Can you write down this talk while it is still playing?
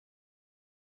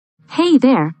Hey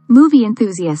there, movie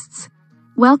enthusiasts!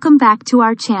 Welcome back to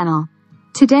our channel.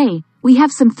 Today, we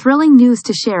have some thrilling news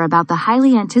to share about the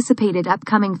highly anticipated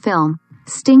upcoming film,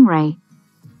 Stingray.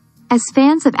 As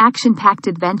fans of action-packed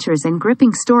adventures and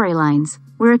gripping storylines,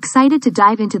 we're excited to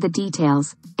dive into the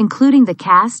details, including the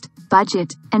cast,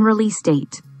 budget, and release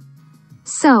date.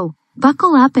 So,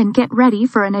 buckle up and get ready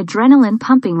for an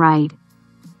adrenaline-pumping ride.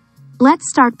 Let's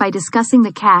start by discussing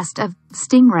the cast of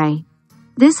Stingray.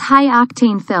 This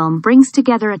high-octane film brings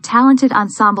together a talented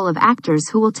ensemble of actors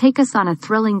who will take us on a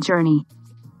thrilling journey.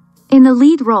 In the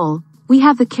lead role, we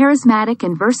have the charismatic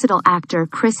and versatile actor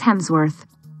Chris Hemsworth.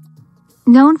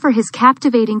 Known for his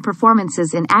captivating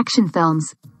performances in action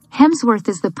films, Hemsworth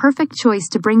is the perfect choice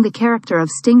to bring the character of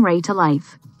Stingray to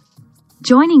life.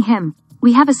 Joining him,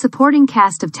 we have a supporting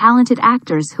cast of talented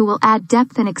actors who will add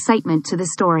depth and excitement to the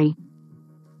story.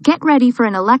 Get ready for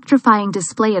an electrifying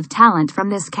display of talent from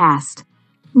this cast.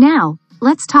 Now,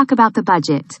 let's talk about the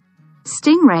budget.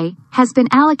 Stingray has been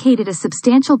allocated a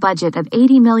substantial budget of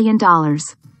 $80 million.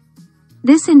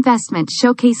 This investment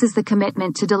showcases the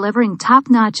commitment to delivering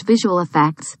top-notch visual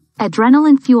effects,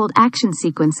 adrenaline-fueled action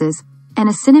sequences, and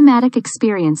a cinematic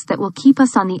experience that will keep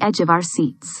us on the edge of our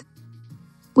seats.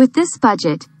 With this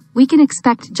budget, we can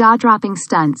expect jaw-dropping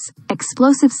stunts,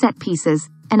 explosive set pieces,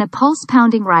 and a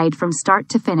pulse-pounding ride from start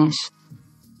to finish.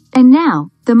 And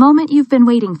now, the moment you've been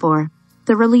waiting for.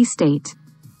 The release date.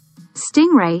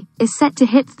 Stingray is set to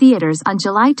hit theaters on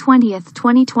July 20th,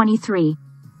 2023.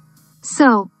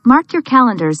 So, mark your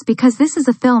calendars because this is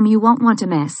a film you won't want to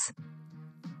miss.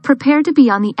 Prepare to be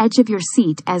on the edge of your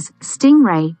seat as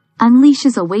Stingray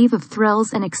unleashes a wave of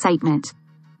thrills and excitement.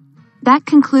 That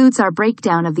concludes our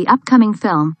breakdown of the upcoming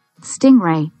film,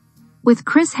 Stingray. With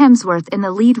Chris Hemsworth in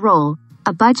the lead role,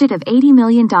 a budget of $80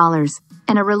 million,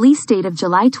 and a release date of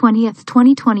July 20th,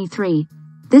 2023,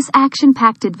 this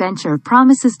action-packed adventure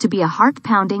promises to be a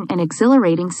heart-pounding and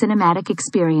exhilarating cinematic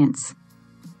experience.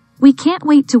 We can't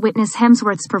wait to witness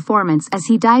Hemsworth's performance as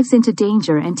he dives into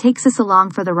danger and takes us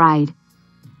along for the ride.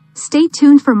 Stay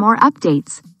tuned for more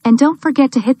updates, and don't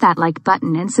forget to hit that like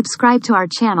button and subscribe to our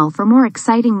channel for more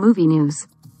exciting movie news.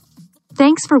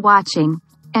 Thanks for watching,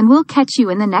 and we'll catch you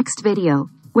in the next video,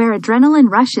 where adrenaline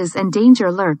rushes and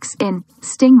danger lurks in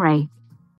Stingray.